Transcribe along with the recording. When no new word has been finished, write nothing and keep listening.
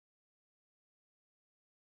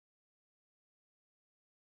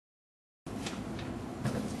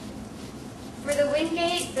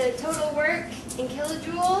Wingate, the total work in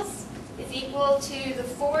kilojoules is equal to the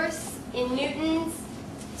force in newtons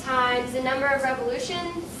times the number of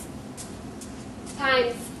revolutions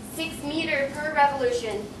times 6 meters per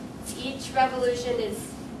revolution. Each revolution is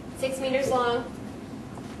 6 meters long,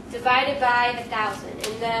 divided by 1,000.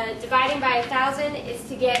 And the dividing by 1,000 is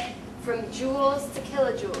to get from joules to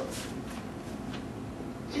kilojoules.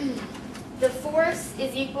 The force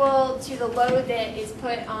is equal to the load that is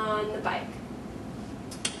put on the bike.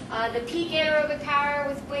 The peak anaerobic power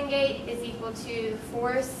with Wingate is equal to the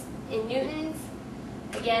force in newtons.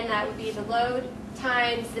 Again, that would be the load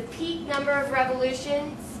times the peak number of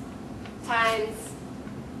revolutions times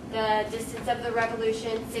the distance of the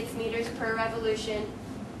revolution, 6 meters per revolution,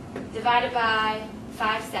 divided by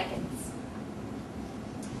 5 seconds.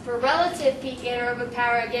 For relative peak anaerobic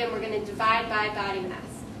power, again, we're going to divide by body mass.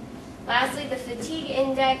 Lastly, the fatigue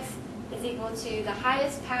index is equal to the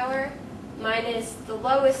highest power minus the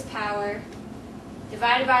lowest power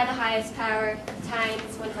divided by the highest power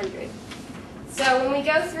times 100. So when we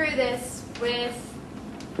go through this with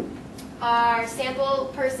our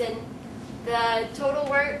sample person, the total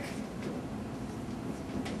work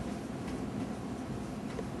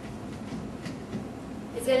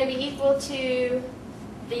is going to be equal to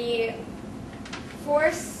the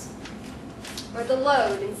force or the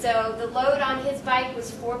load. And so the load on his bike was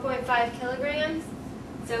 4.5 kilograms.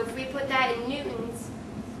 So if we put that in newtons,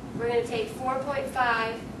 we're going to take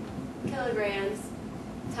 4.5 kilograms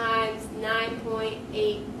times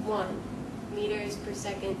 9.81 meters per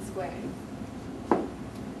second squared.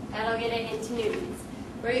 That'll get it into newtons.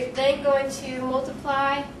 We're then going to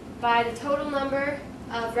multiply by the total number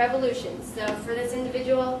of revolutions. So for this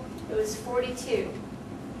individual, it was 42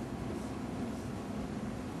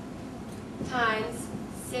 times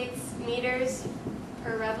 6 meters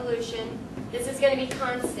per revolution. This is going to be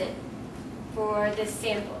constant for this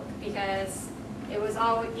sample because it was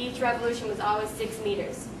each revolution was always 6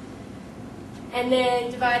 meters. And then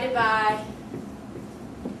divided by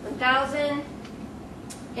 1,000,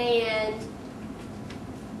 and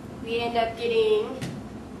we end up getting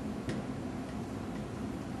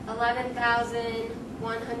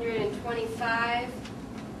 11,125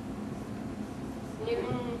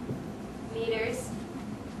 Newton meters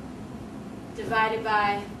divided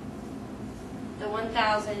by the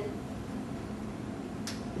 1,000,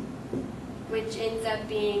 which ends up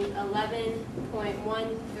being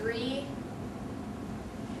 11.13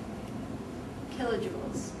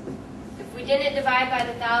 kilojoules. If we didn't divide by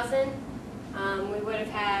the 1,000, we would have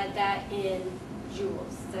had that in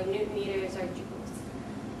joules. So Newton meters are joules.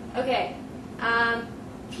 Okay,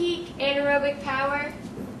 peak anaerobic power.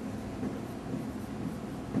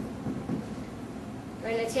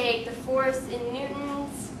 We're going to take the force in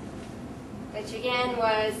newtons, which again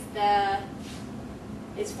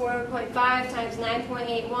is 4.5 times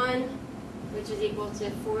 9.81, which is equal to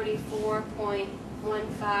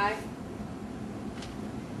 44.15,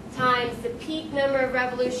 times the peak number of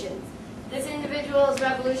revolutions. This individual's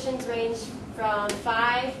revolutions range from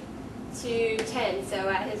 5 to 10. So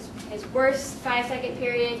at his worst 5-second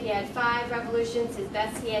period, he had 5 revolutions. His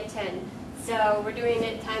best, he had 10. So we're doing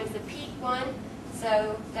it times the peak one.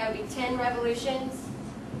 So that would be 10 revolutions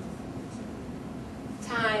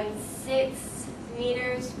times 6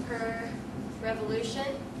 meters per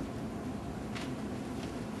revolution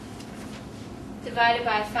divided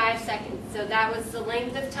by 5 seconds. So that was the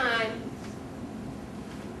length of time,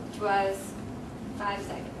 which was 5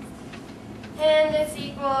 seconds. And this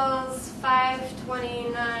equals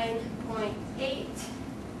 529.8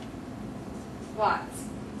 watts.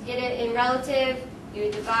 To get it in relative, you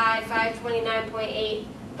would divide 529.8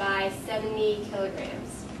 by 70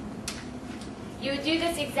 kilograms. You would do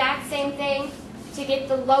this exact same thing to get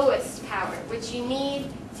the lowest power, which you need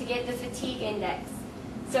to get the fatigue index.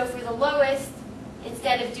 So for the lowest,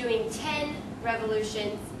 instead of doing 10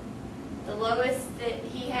 revolutions, the lowest that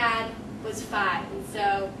he had was 5. And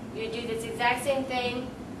so you would do this exact same thing,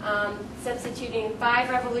 substituting 5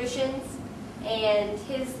 revolutions, and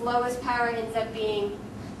his lowest power ends up being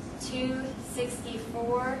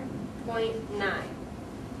 264.9.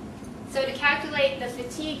 So to calculate the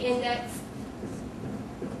fatigue index,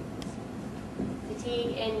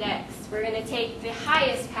 we're going to take the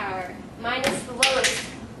highest power minus the lowest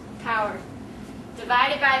power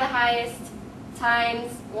divided by the highest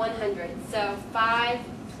times 100. So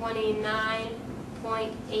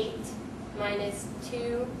 529.8 minus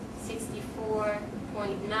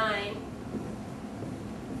 264.9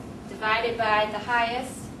 divided by the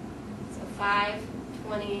highest, so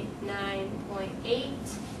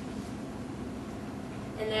 529.8,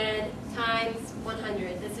 and then times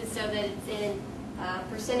 100. This is so that it's in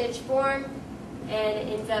percentage form, and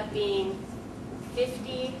it ends up being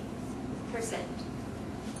 50%.